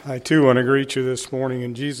I too want to greet you this morning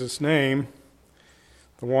in Jesus' name,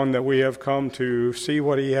 the one that we have come to see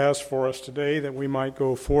what He has for us today, that we might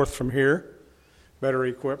go forth from here better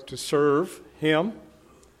equipped to serve Him.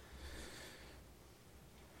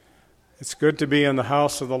 It's good to be in the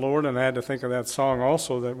house of the Lord, and I had to think of that song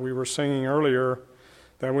also that we were singing earlier,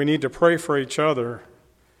 that we need to pray for each other.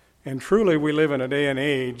 And truly we live in a day and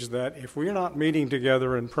age that if we're not meeting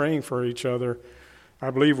together and praying for each other, I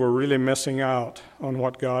believe we're really missing out on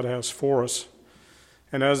what God has for us.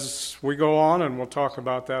 And as we go on, and we'll talk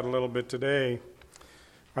about that a little bit today,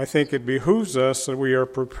 I think it behooves us that we are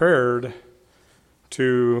prepared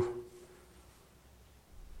to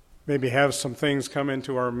maybe have some things come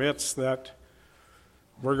into our midst that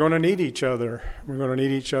we're going to need each other. We're going to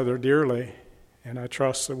need each other dearly, and I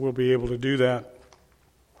trust that we'll be able to do that.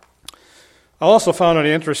 I also found it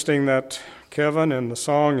interesting that Kevin in the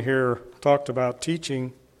song here talked about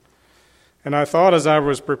teaching, and I thought as I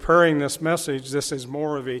was preparing this message, this is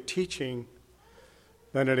more of a teaching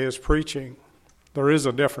than it is preaching. There is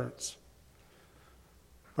a difference.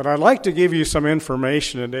 But I'd like to give you some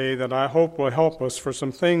information today that I hope will help us for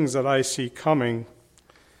some things that I see coming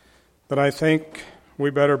that I think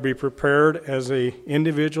we better be prepared as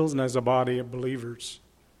individuals and as a body of believers.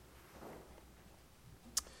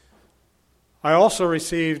 I also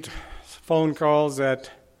received phone calls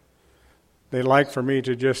that they'd like for me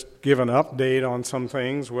to just give an update on some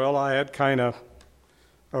things. Well, I had kind of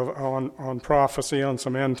on prophecy on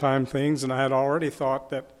some end-time things, and I had already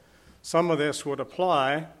thought that some of this would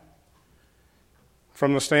apply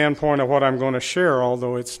from the standpoint of what I'm going to share,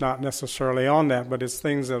 although it's not necessarily on that, but it's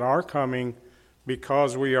things that are coming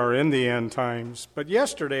because we are in the end times. But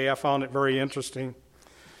yesterday I found it very interesting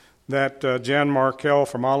that Jan Markell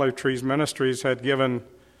from Olive Trees Ministries had given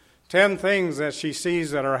 10 things that she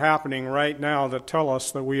sees that are happening right now that tell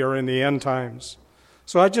us that we are in the end times.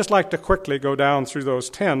 So I'd just like to quickly go down through those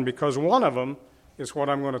 10 because one of them is what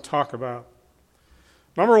I'm going to talk about.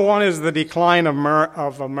 Number one is the decline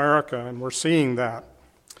of America, and we're seeing that.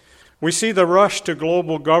 We see the rush to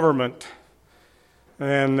global government,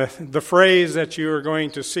 and the phrase that you are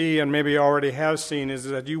going to see and maybe already have seen is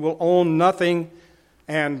that you will own nothing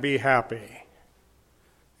and be happy.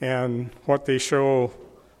 And what they show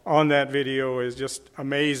on that video is just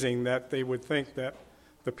amazing that they would think that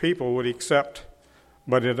the people would accept,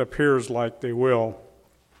 but it appears like they will.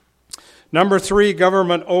 Number three,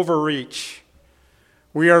 government overreach.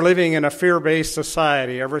 We are living in a fear-based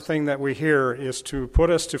society. Everything that we hear is to put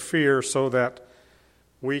us to fear so that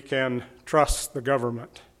we can trust the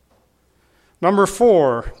government. Number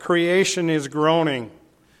four, creation is groaning.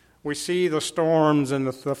 We see the storms and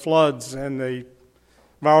the floods and the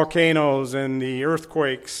volcanoes and the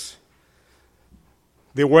earthquakes,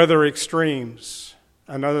 the weather extremes.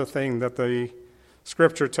 Another thing that the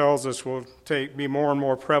Scripture tells us will be more and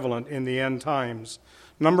more prevalent in the end times.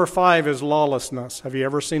 Number five is lawlessness. Have you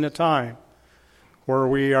ever seen a time where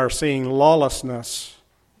we are seeing lawlessness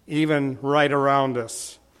even right around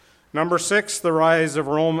us? Number six, the rise of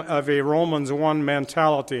a Romans 1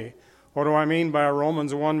 mentality. What do I mean by a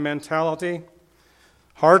Romans 1 mentality?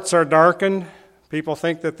 Hearts are darkened. People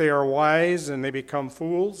think that they are wise and they become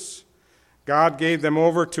fools. God gave them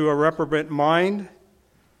over to a reprobate mind.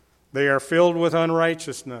 They are filled with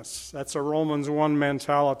unrighteousness. That's a Romans 1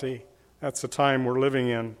 mentality. That's the time we're living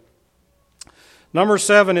in. Number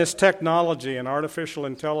seven is technology and artificial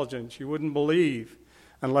intelligence. You wouldn't believe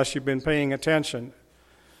unless you've been paying attention.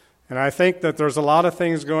 And I think that there's a lot of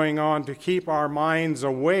things going on to keep our minds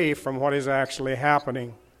away from what is actually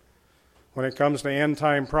happening. When it comes to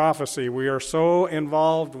end-time prophecy, we are so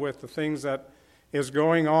involved with the things that is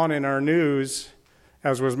going on in our news,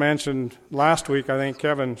 as was mentioned last week, I think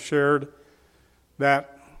Kevin shared,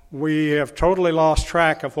 that we have totally lost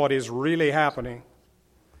track of what is really happening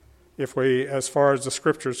as far as the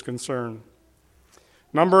Scripture is concerned.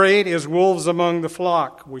 Number eight is wolves among the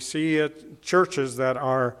flock. We see churches that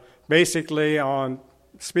are basically on,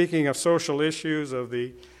 speaking of social issues, of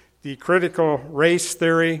the critical race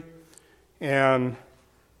theory, and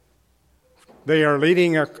they are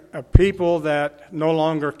leading a people that no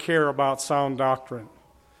longer care about sound doctrine.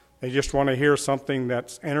 They just want to hear something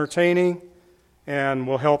that's entertaining and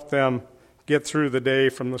will help them get through the day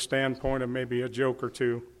from the standpoint of maybe a joke or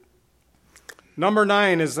two. Number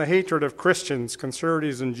nine is the hatred of Christians,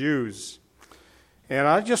 conservatives, and Jews. And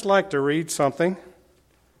I'd just like to read something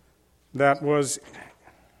that was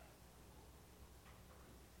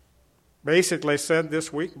basically said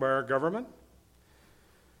this week by our government.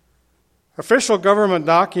 Official government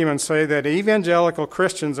documents say that evangelical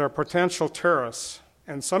Christians are potential terrorists,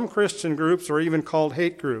 and some Christian groups are even called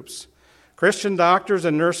hate groups. Christian doctors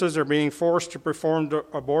and nurses are being forced to perform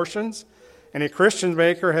abortions, and a Christian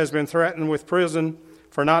baker has been threatened with prison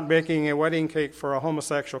for not baking a wedding cake for a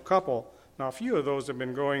homosexual couple. Now, a few of those have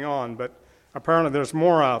been going on, but apparently there's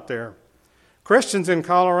more out there. Christians in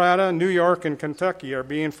Colorado, New York, and Kentucky are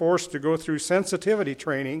being forced to go through sensitivity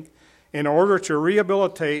training in order to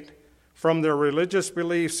rehabilitate from their religious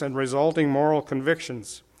beliefs and resulting moral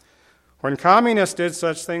convictions. When communists did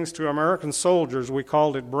such things to American soldiers, we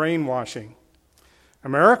called it brainwashing.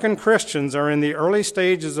 American Christians are in the early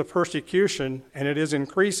stages of persecution, and it is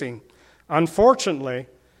increasing. Unfortunately,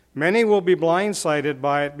 many will be blindsided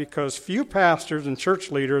by it because few pastors and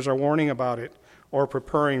church leaders are warning about it or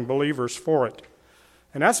preparing believers for it.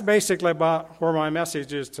 And that's basically about where my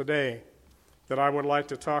message is today that I would like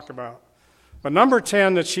to talk about. But number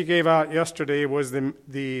 10 that she gave out yesterday was the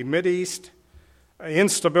Mideast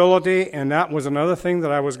instability, and that was another thing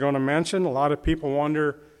that I was going to mention. A lot of people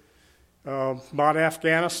wonder about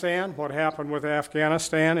Afghanistan. What happened with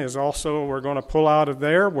Afghanistan is also we're going to pull out of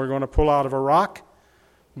there. We're going to pull out of Iraq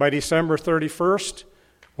by December 31st.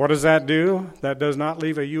 What does that do? That does not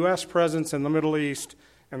leave a U.S. presence in the Middle East,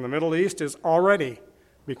 and the Middle East is already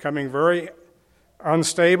becoming very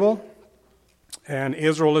unstable, and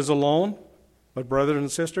Israel is alone. But brothers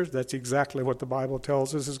and sisters, that's exactly what the Bible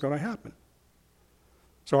tells us is going to happen.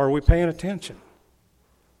 So are we paying attention?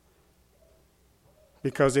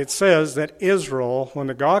 Because it says that Israel, when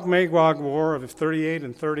the Gog-Magog war of 38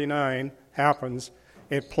 and 39 happens,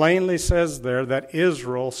 it plainly says there that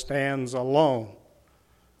Israel stands alone.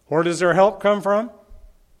 Where does their help come from?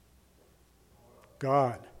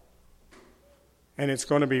 God. And it's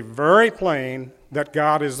going to be very plain that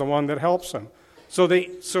God is the one that helps them. So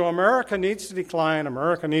America needs to decline.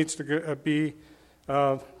 America needs to be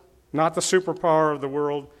not the superpower of the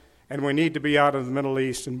world, and we need to be out of the Middle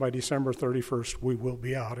East, and by December 31st, we will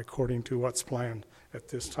be out according to what's planned at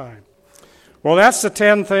this time. Well, that's the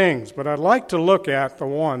 10 things, but I'd like to look at the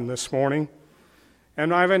one this morning,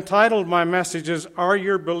 and I've entitled my messages, Are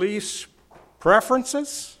Your Beliefs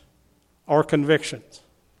Preferences or Convictions?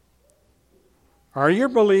 Are your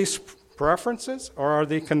beliefs preferences or are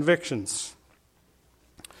they convictions?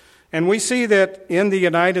 And we see that in the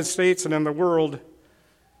United States and in the world,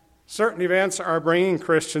 certain events are bringing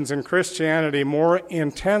Christians and Christianity more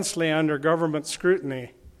intensely under government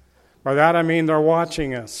scrutiny. By that I mean they're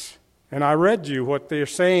watching us. And I read you what they're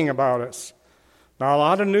saying about us. Now, a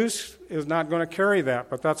lot of news is not going to carry that,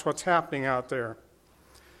 but that's what's happening out there.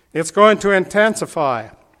 It's going to intensify.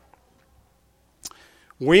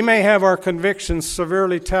 We may have our convictions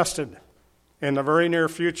severely tested in the very near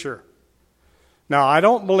future. Now, I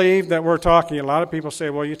don't believe that we're talking, a lot of people say,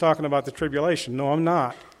 well, you're talking about the tribulation. No, I'm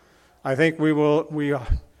not. I think we will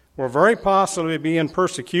very possibly be in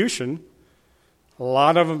persecution. A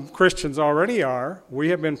lot of Christians already are. We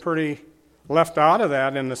have been pretty left out of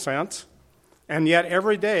that in a sense. And yet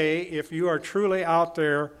every day, if you are truly out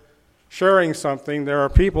there sharing something, there are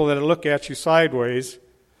people that look at you sideways.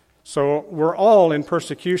 So we're all in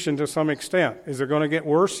persecution to some extent. Is it going to get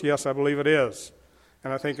worse? Yes, I believe it is.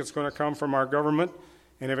 And I think it's going to come from our government.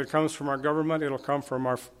 And if it comes from our government, it'll come from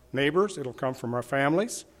our neighbors. It'll come from our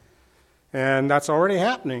families. And that's already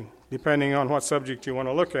happening, depending on what subject you want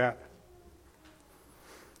to look at.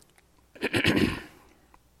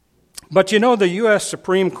 But you know, the U.S.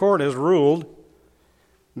 Supreme Court has ruled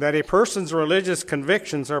that a person's religious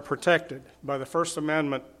convictions are protected by the First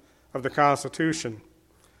Amendment of the Constitution,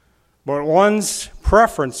 but one's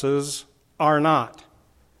preferences are not.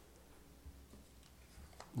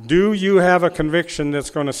 Do you have a conviction that's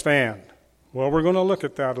going to stand? Well, we're going to look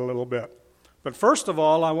at that a little bit. But first of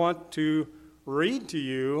all, I want to read to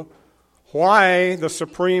you why the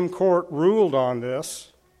Supreme Court ruled on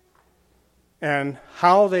this and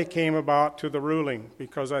how they came about to the ruling,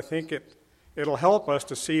 because I think it'll help us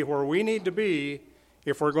to see where we need to be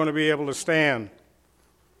if we're going to be able to stand.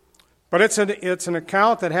 But it's an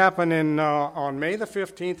account that happened on May the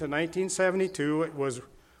 15th of 1972. It was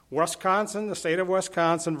Wisconsin, the state of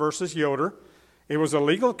Wisconsin versus Yoder. It was a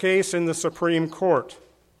legal case in the Supreme Court.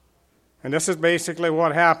 And this is basically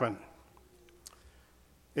what happened.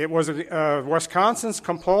 It was Wisconsin's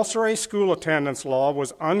compulsory school attendance law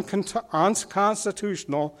was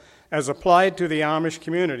unconstitutional as applied to the Amish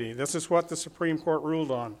community. This is what the Supreme Court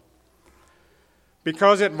ruled on.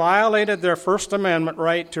 Because it violated their First Amendment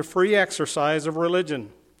right to free exercise of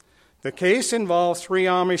religion. The case involved 3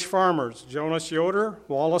 Amish farmers, Jonas Yoder,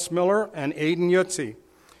 Wallace Miller, and Aidan Yutzi,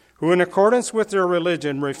 who in accordance with their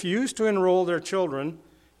religion refused to enroll their children,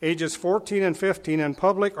 ages 14 and 15, in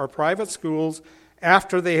public or private schools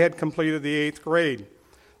after they had completed the 8th grade.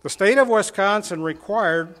 The state of Wisconsin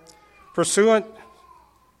required pursuant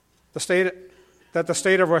the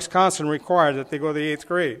state of Wisconsin required that they go to the 8th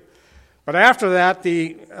grade. But after that,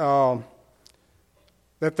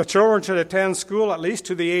 that the children should attend school at least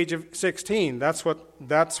to the age of 16. That's what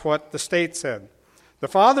the state said. The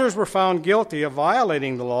fathers were found guilty of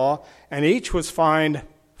violating the law, and each was fined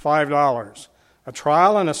 $5. A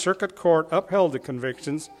trial in a circuit court upheld the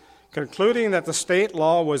convictions, concluding that the state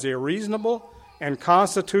law was a reasonable and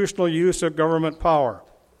constitutional use of government power.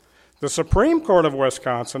 The Supreme Court of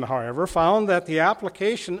Wisconsin, however, found that the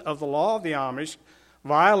application of the law of the Amish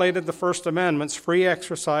violated the First Amendment's free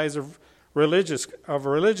exercise of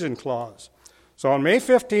religion clause. So on May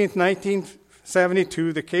 15,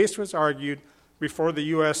 1972, the case was argued before the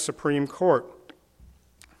U.S. Supreme Court.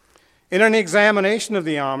 In an examination of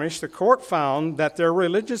the Amish, the court found that their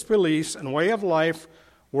religious beliefs and way of life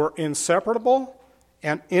were inseparable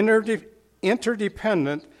and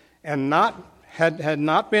interdependent and had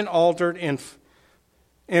not been altered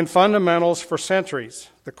in fundamentals for centuries.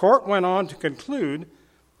 The court went on to conclude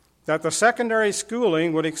that the secondary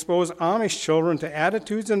schooling would expose Amish children to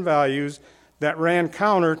attitudes and values that ran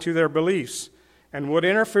counter to their beliefs and would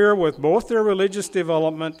interfere with both their religious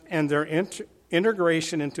development and their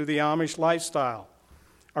integration into the Amish lifestyle.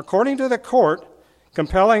 According to the court,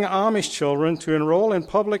 compelling Amish children to enroll in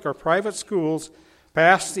public or private schools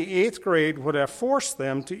past the 8th grade would have forced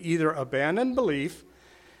them to either abandon belief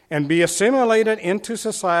and be assimilated into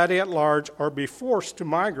society at large or be forced to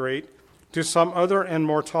migrate to some other and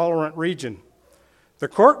more tolerant region. The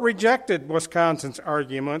court rejected Wisconsin's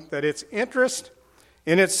argument that its interest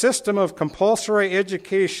in its system of compulsory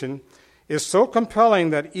education is so compelling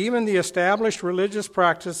that even the established religious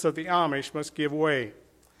practice of the Amish must give way,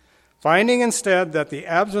 finding instead that the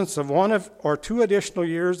absence of one or two additional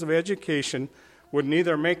years of education would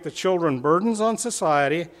neither make the children burdens on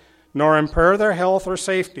society nor impair their health or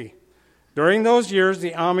safety. During those years,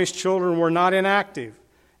 the Amish children were not inactive,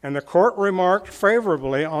 and the court remarked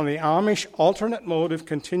favorably on the Amish alternate mode of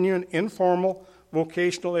continuing informal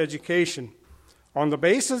vocational education. On the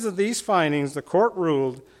basis of these findings, the court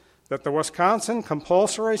ruled that the Wisconsin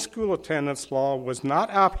compulsory school attendance law was not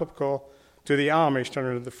applicable to the Amish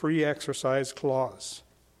under the Free Exercise Clause.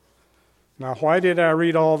 Now, why did I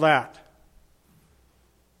read all that?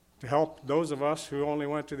 To help those of us who only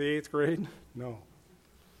went to the 8th grade? No.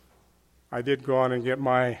 I did go on and get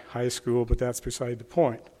my high school, but that's beside the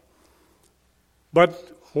point.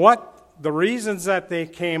 But what the reasons that they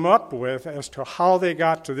came up with as to how they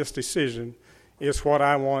got to this decision is what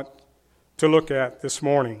I want to look at this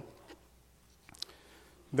morning.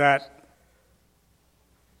 That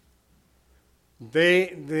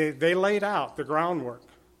they laid out the groundwork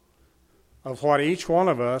of what each one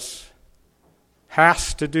of us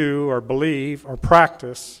has to do or believe or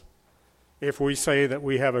practice if we say that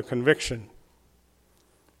we have a conviction.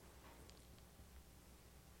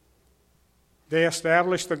 They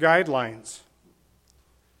established the guidelines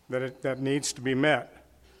that needs to be met.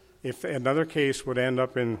 If another case would end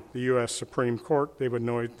up in the U.S. Supreme Court, they would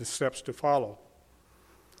know the steps to follow.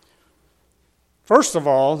 First of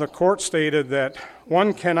all, the court stated that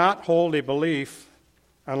one cannot hold a belief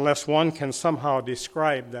unless one can somehow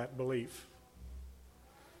describe that belief.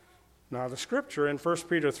 Now, the scripture in 1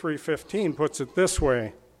 Peter 3:15 puts it this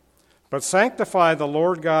way: "But sanctify the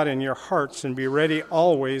Lord God in your hearts, and be ready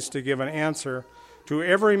always to give an answer to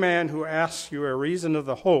every man who asks you a reason of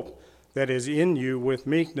the hope that is in you with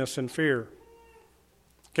meekness and fear."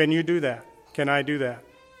 Can you do that? Can I do that?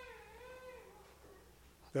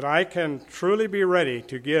 That I can truly be ready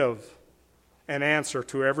to give an answer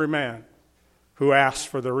to every man who asks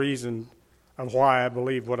for the reason of why I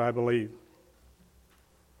believe what I believe.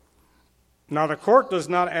 Now, the court does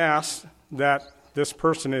not ask that this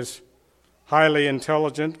person is highly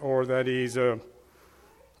intelligent or that he's a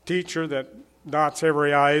teacher that dots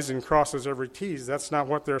every I's and crosses every T's. That's not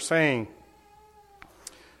what they're saying.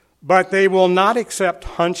 But they will not accept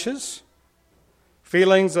hunches,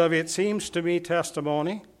 feelings of "it seems to me"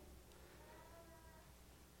 testimony,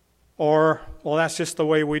 or, "well, that's just the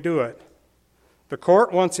way we do it." The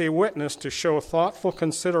court wants a witness to show thoughtful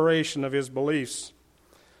consideration of his beliefs.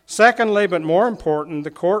 Secondly, but more important,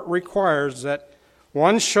 the court requires that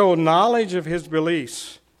one show knowledge of his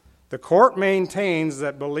beliefs. The court maintains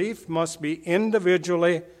that belief must be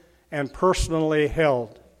individually and personally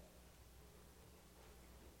held.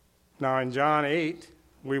 Now, in John 8,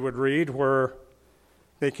 we would read where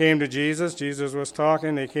they came to Jesus. Jesus was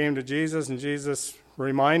talking. They came to Jesus, and Jesus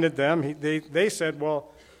reminded them. They said,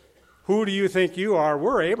 "Well, who do you think you are?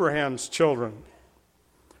 We're Abraham's children."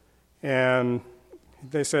 And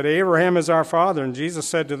they said, "Abraham is our father." And Jesus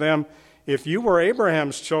said to them, if you were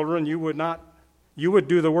Abraham's children, you would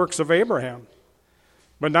do the works of Abraham.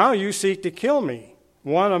 But now you seek to kill me,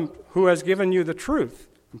 one who has given you the truth.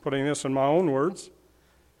 I'm putting this in my own words.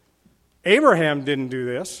 Abraham didn't do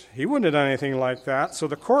this. He wouldn't have done anything like that. So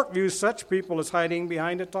the court views such people as hiding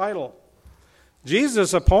behind a title.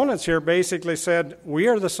 Jesus' opponents here basically said, we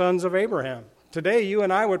are the sons of Abraham. Today, you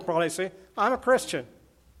and I would probably say, I'm a Christian.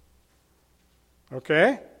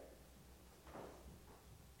 Okay?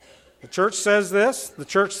 The church says this, the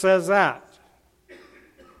church says that.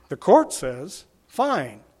 The court says,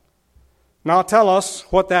 fine. Now tell us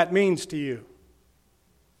what that means to you.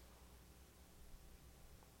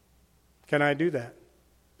 Can I do that?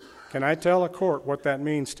 Can I tell a court what that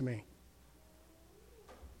means to me?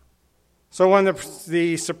 So when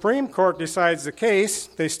the Supreme Court decides the case,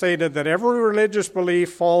 they stated that every religious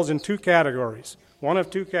belief falls in two categories, one of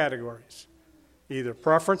two categories, either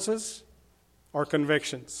preferences or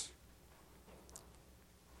convictions.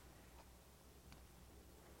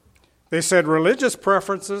 They said religious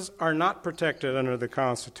preferences are not protected under the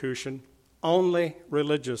Constitution, only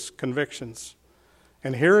religious convictions.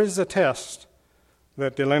 And here is the test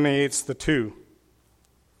that delineates the two.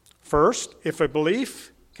 First, if a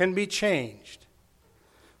belief can be changed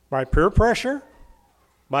by peer pressure,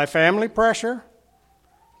 by family pressure,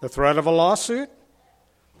 the threat of a lawsuit,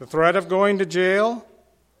 the threat of going to jail,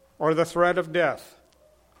 or the threat of death.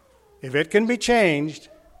 If it can be changed,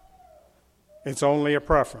 it's only a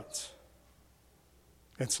preference.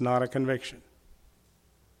 It's not a conviction.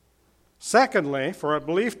 Secondly, for a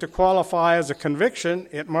belief to qualify as a conviction,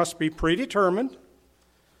 it must be predetermined,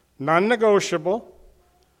 non-negotiable,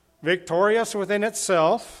 victorious within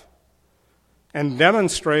itself, and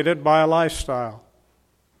demonstrated by a lifestyle.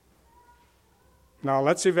 Now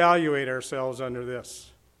let's evaluate ourselves under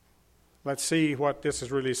this. Let's see what this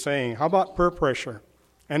is really saying. How about peer pressure?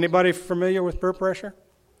 Anybody familiar with peer pressure?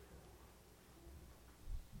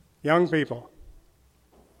 Young people,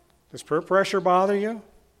 does peer pressure bother you?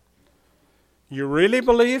 You really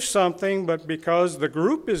believe something, but because the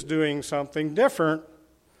group is doing something different,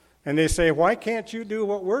 and they say, why can't you do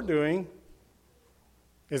what we're doing?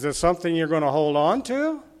 Is it something you're going to hold on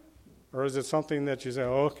to? Or is it something that you say,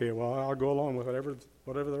 oh, okay, well, I'll go along with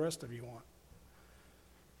whatever the rest of you want?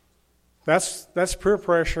 That's peer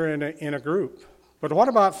pressure in a group. But what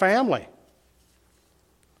about family?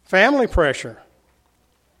 Family pressure.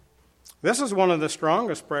 This is one of the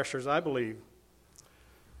strongest pressures, I believe.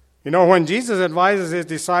 You know, when Jesus advises his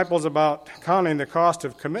disciples about counting the cost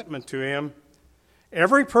of commitment to him,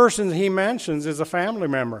 every person he mentions is a family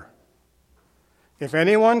member. If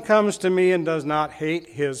anyone comes to me and does not hate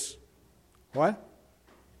his, what?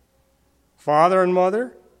 Father and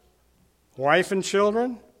mother, wife and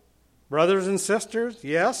children, brothers and sisters,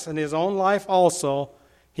 yes, and his own life also,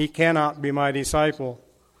 he cannot be my disciple.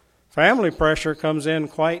 Family pressure comes in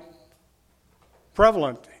quite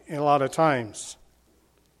prevalent a lot of times.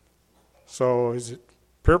 So is it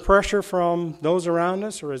peer pressure from those around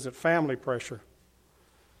us, or is it family pressure?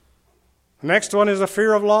 The next one is a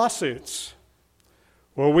fear of lawsuits.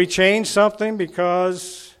 Will we change something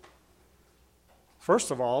because, first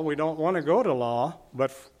of all, we don't want to go to law,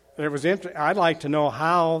 but I'd like to know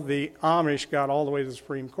how the Amish got all the way to the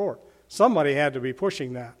Supreme Court. Somebody had to be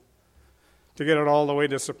pushing that to get it all the way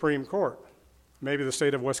to the Supreme Court. Maybe the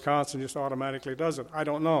state of Wisconsin just automatically does it. I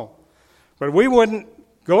don't know. But we wouldn't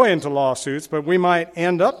go into lawsuits, but we might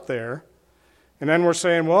end up there. And then we're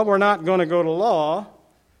saying, well, we're not going to go to law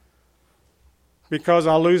because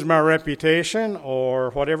I'll lose my reputation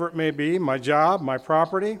or whatever it may be, my job, my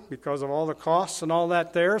property, because of all the costs and all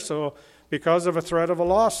that there. So because of a threat of a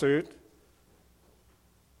lawsuit,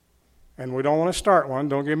 and we don't want to start one,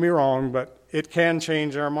 don't get me wrong, but it can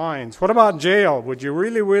change our minds. What about jail? Would you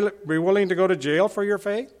really be willing to go to jail for your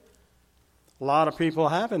faith? A lot of people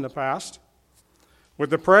have in the past. Would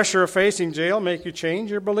the pressure of facing jail make you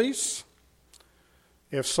change your beliefs?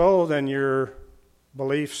 If so, then your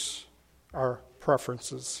beliefs are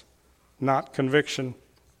preferences, not conviction.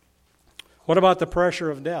 What about the pressure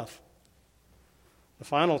of death? The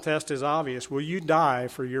final test is obvious. Will you die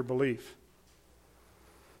for your belief?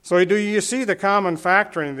 So do you see the common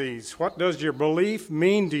factor in these? What does your belief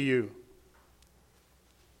mean to you?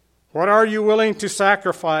 What are you willing to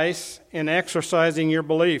sacrifice in exercising your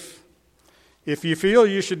belief? If you feel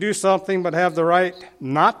you should do something but have the right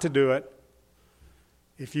not to do it,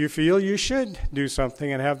 if you feel you should do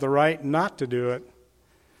something and have the right not to do it,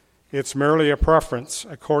 it's merely a preference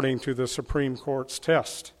according to the Supreme Court's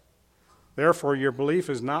test. Therefore, your belief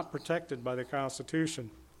is not protected by the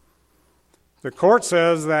Constitution. The court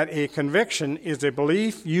says that a conviction is a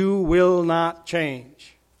belief you will not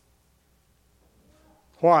change.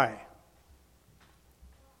 Why?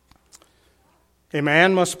 A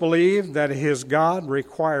man must believe that his God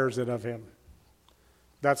requires it of him.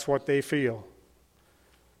 That's what they feel.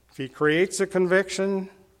 If he creates a conviction,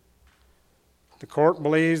 the court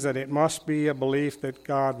believes that it must be a belief that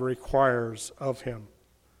God requires of him.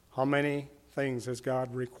 How many things has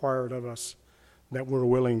God required of us that we're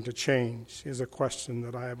willing to change is a question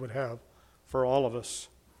that I would have for all of us.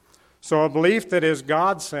 So a belief that is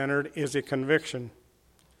God-centered is a conviction.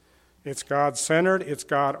 It's God-centered, it's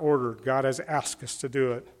God-ordered. God has asked us to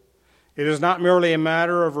do it. It is not merely a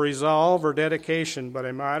matter of resolve or dedication, but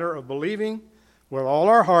a matter of believing with all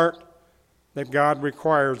our heart that God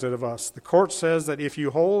requires it of us. The court says that if we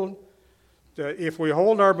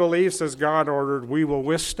hold our beliefs as God-ordered, we will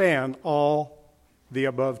withstand all the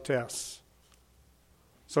above tests.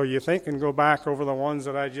 So you think and go back over the ones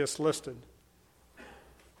that I just listed.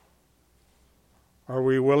 Are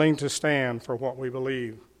we willing to stand for what we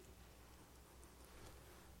believe?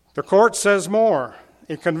 The court says more.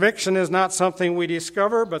 A conviction is not something we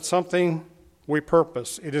discover, but something we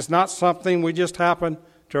purpose. It is not something we just happen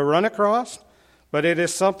to run across, but it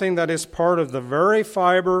is something that is part of the very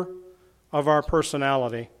fiber of our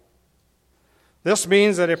personality. This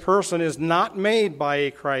means that a person is not made by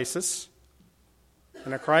a crisis,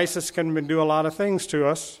 and a crisis can do a lot of things to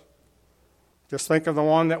us. Just think of the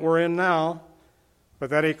one that we're in now. But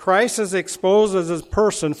that a crisis exposes a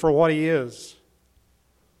person for what he is.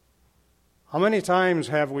 How many times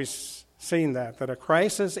have we seen that a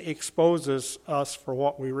crisis exposes us for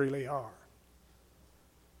what we really are?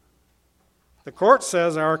 The court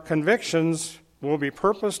says our convictions will be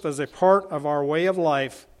purposed as a part of our way of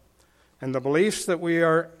life and the beliefs that we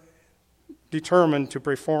are determined to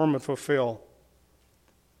perform and fulfill.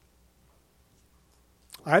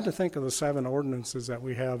 I had to think of the 7 ordinances that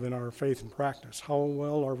we have in our faith and practice. How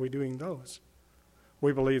well are we doing those?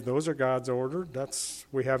 We believe those are God's order.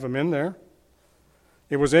 We have them in there.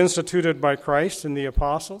 It was instituted by Christ and the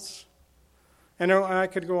apostles. And I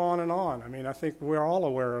could go on and on. I mean, I think we're all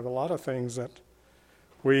aware of a lot of things that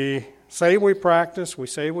we say we practice, we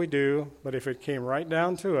say we do, but if it came right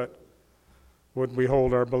down to it, would we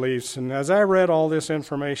hold our beliefs? And as I read all this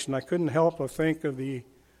information, I couldn't help but think of the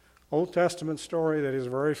Old Testament story that is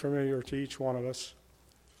very familiar to each one of us.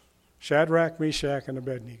 Shadrach, Meshach, and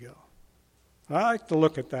Abednego. I like to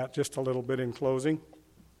look at that just a little bit in closing.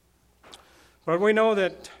 But we know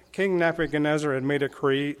that King Nebuchadnezzar had made a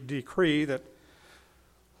decree that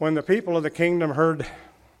when the people of the kingdom heard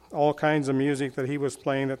all kinds of music that he was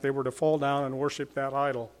playing, that they were to fall down and worship that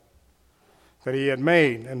idol that he had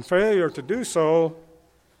made. And failure to do so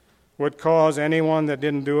would cause anyone that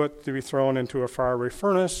didn't do it to be thrown into a fiery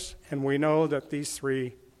furnace. And we know that these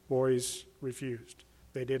 3 boys refused.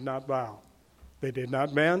 They did not bow. They did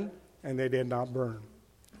not bend, and they did not burn.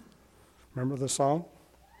 Remember the song?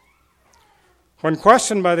 When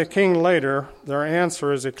questioned by the king later, their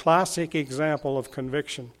answer is a classic example of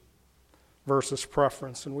conviction versus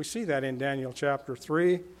preference. And we see that in Daniel chapter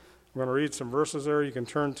 3. I'm going to read some verses there. You can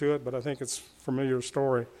turn to it, but I think it's a familiar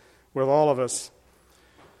story with all of us.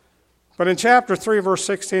 But in chapter 3, verse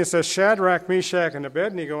 16, it says, Shadrach, Meshach, and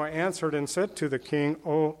Abednego answered and said to the king,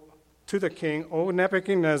 O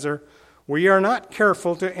Nebuchadnezzar, we are not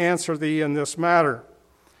careful to answer thee in this matter.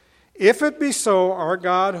 If it be so, our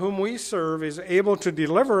God whom we serve is able to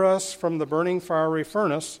deliver us from the burning fiery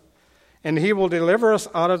furnace, and he will deliver us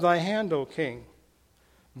out of thy hand, O king.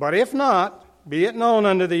 But if not, be it known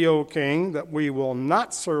unto thee, O king, that we will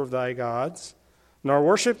not serve thy gods, nor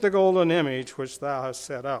worship the golden image which thou hast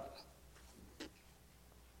set up.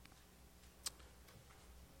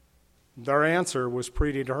 Their answer was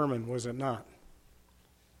predetermined, was it not?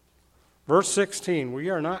 Verse 16,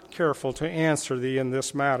 we are not careful to answer thee in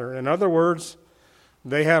this matter. In other words,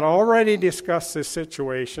 they had already discussed this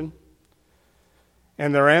situation,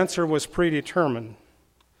 and their answer was predetermined.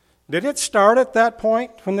 Did it start at that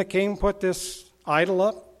point when the king put this idol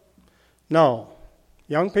up? No.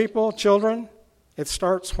 Young people, children, it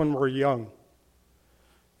starts when we're young.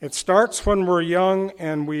 It starts when we're young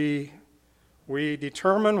and we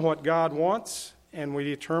determine what God wants and we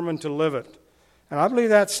determine to live it. And I believe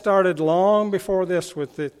that started long before this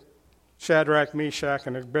with the Shadrach, Meshach,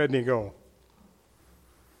 and Abednego.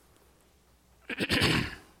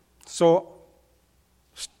 So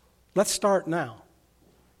let's start now.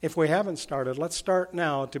 If we haven't started, let's start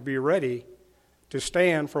now to be ready to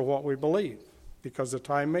stand for what we believe, because the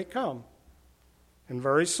time may come, and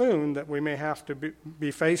very soon, that we may have to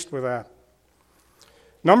be faced with that.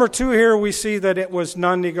 Number 2 here, we see that it was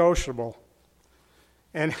non-negotiable.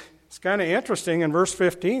 And it's kind of interesting in verse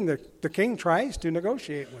 15 that the king tries to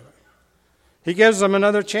negotiate with it. He gives them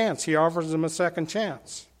another chance. He offers them a second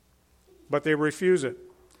chance. But they refuse it.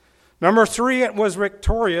 Number 3, it was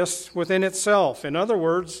victorious within itself. In other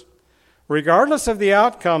words, regardless of the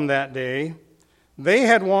outcome that day, they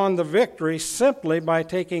had won the victory simply by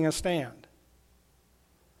taking a stand.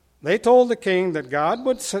 They told the king that God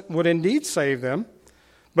would indeed save them,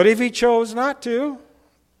 but if he chose not to,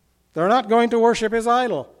 they're not going to worship his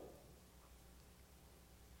idol.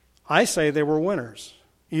 I say they were winners,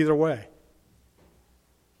 either way.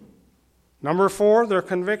 Number 4, their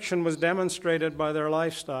conviction was demonstrated by their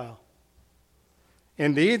lifestyle.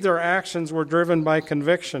 Indeed, their actions were driven by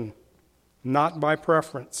conviction, not by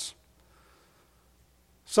preference.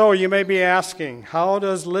 So you may be asking, how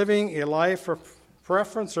does living a life of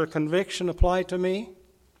preference or conviction apply to me?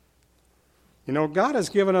 You know, God has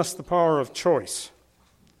given us the power of choice.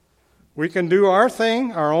 We can do our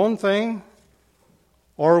thing, our own thing,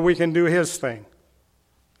 or we can do his thing,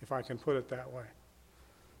 if I can put it that way.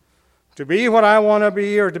 To be what I want to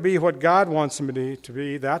be or to be what God wants me to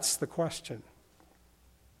be, that's the question.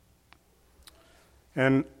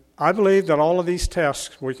 And I believe that all of these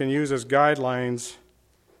tests we can use as guidelines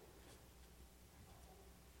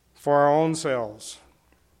for our own selves.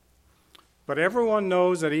 But everyone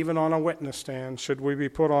knows that even on a witness stand, should we be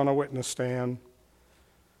put on a witness stand,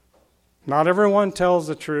 not everyone tells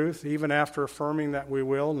the truth, even after affirming that we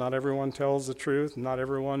will. Not everyone tells the truth. Not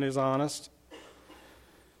everyone is honest.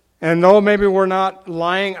 And though maybe we're not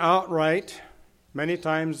lying outright, many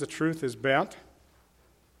times the truth is bent.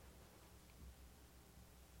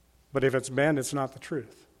 But if it's bent, it's not the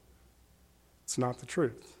truth. It's not the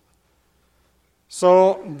truth.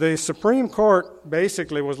 So the Supreme Court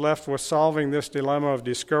basically was left with solving this dilemma of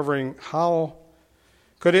discovering how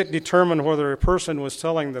could it determine whether a person was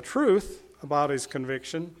telling the truth about his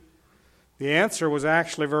conviction. The answer was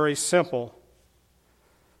actually very simple.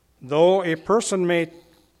 Though a person may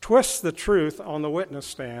twist the truth on the witness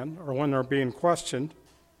stand or when they're being questioned,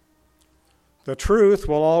 the truth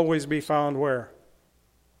will always be found where?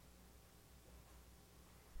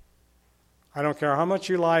 I don't care how much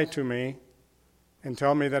you lie to me and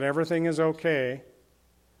tell me that everything is okay.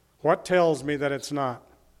 What tells me that it's not?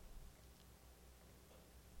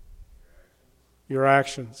 Your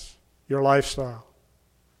actions, your lifestyle.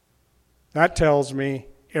 That tells me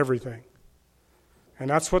everything. And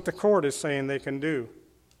that's what the court is saying they can do.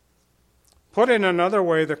 Put in another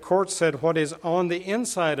way, the court said what is on the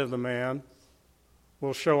inside of the man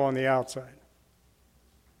will show on the outside.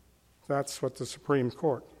 That's what the Supreme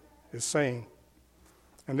Court is saying.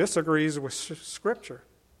 And this agrees with Scripture.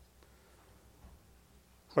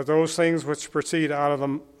 But those things which proceed out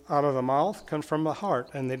of the mouth come from the heart,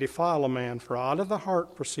 and they defile a man. For out of the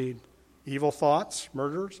heart proceed evil thoughts,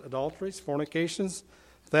 murders, adulteries, fornications,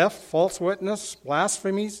 theft, false witness,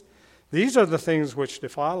 blasphemies. These are the things which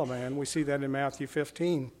defile a man. We see that in Matthew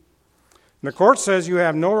 15. And the court says you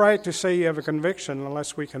have no right to say you have a conviction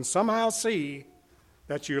unless we can somehow see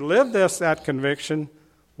that you live that conviction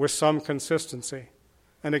with some consistency.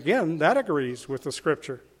 And again, that agrees with the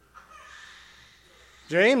Scripture.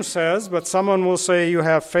 James says, but someone will say, you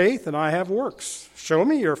have faith and I have works. Show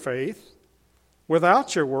me your faith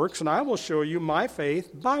without your works, and I will show you my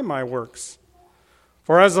faith by my works.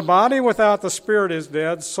 For as the body without the spirit is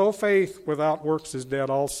dead, so faith without works is dead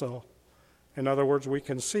also. In other words, we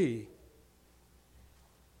can see.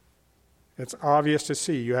 It's obvious to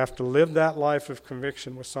see. You have to live that life of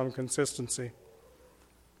conviction with some consistency.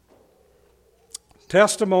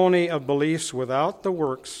 Testimony of beliefs without the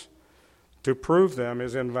works to prove them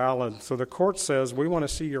is invalid. So the court says, we want to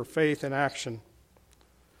see your faith in action.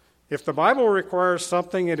 If the Bible requires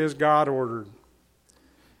something, it is God-ordered.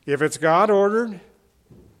 If it's God-ordered,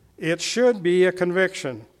 it should be a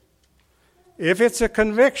conviction. If it's a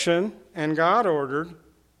conviction and God-ordered,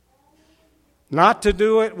 not to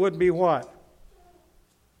do it would be what?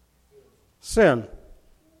 Sin.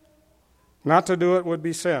 Not to do it would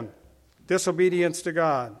be sin. Disobedience to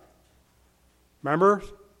God. Remember?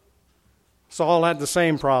 Saul had the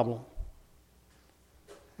same problem.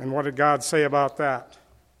 And what did God say about that?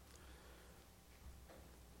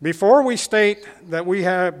 Before we state that we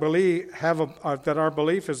that our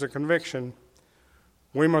belief is a conviction,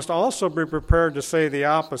 we must also be prepared to say the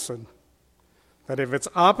opposite. That if it's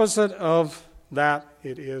opposite of that,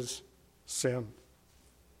 it is sin.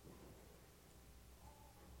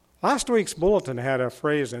 Last week's bulletin had a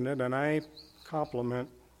phrase in it, and I compliment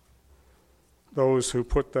those who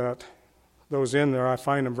put those in there. I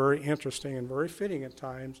find them very interesting and very fitting at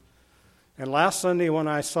times. And last Sunday when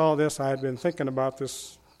I saw this, I had been thinking about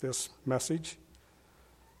this message.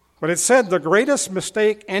 But it said the greatest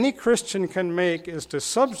mistake any Christian can make is to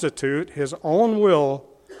substitute his own will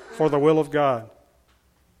for the will of God.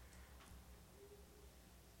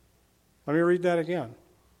 Let me read that again.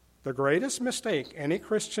 The greatest mistake any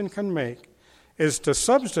Christian can make is to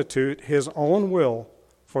substitute his own will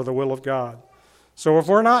for the will of God. So if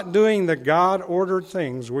we're not doing the God-ordered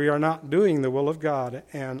things, we are not doing the will of God.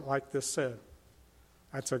 And like this said,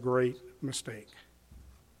 that's a great mistake.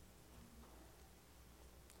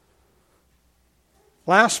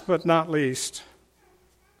 Last but not least,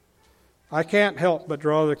 I can't help but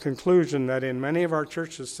draw the conclusion that in many of our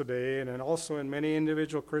churches today, and also in many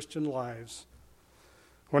individual Christian lives,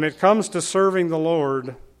 when it comes to serving the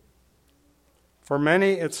Lord, for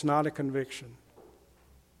many it's not a conviction.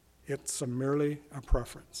 It's merely a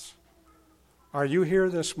preference. Are you here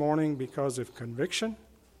this morning because of conviction?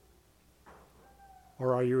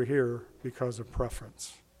 Or are you here because of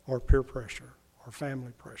preference, or peer pressure, or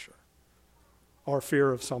family pressure, or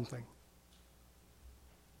fear of something?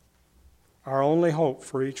 Our only hope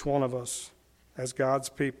for each one of us as God's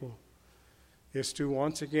people is to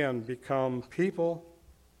once again become people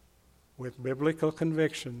with biblical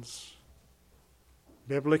convictions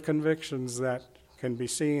that can be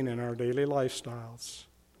seen in our daily lifestyles,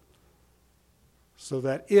 so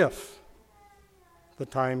that if the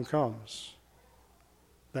time comes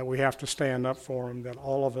that we have to stand up for Him, that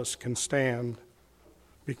all of us can stand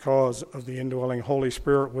because of the indwelling Holy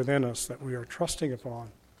Spirit within us that we are trusting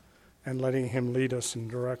upon and letting Him lead us and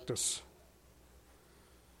direct us.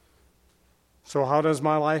 So how does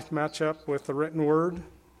my life match up with the written word?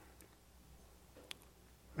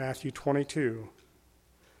 Matthew 22.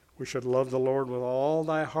 We should love the Lord with all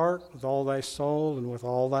thy heart, with all thy soul, and with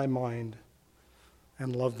all thy mind,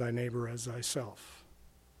 and love thy neighbor as thyself.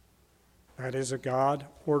 That is a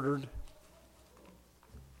God-ordered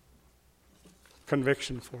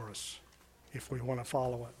conviction for us if we want to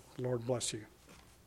follow it. Lord bless you.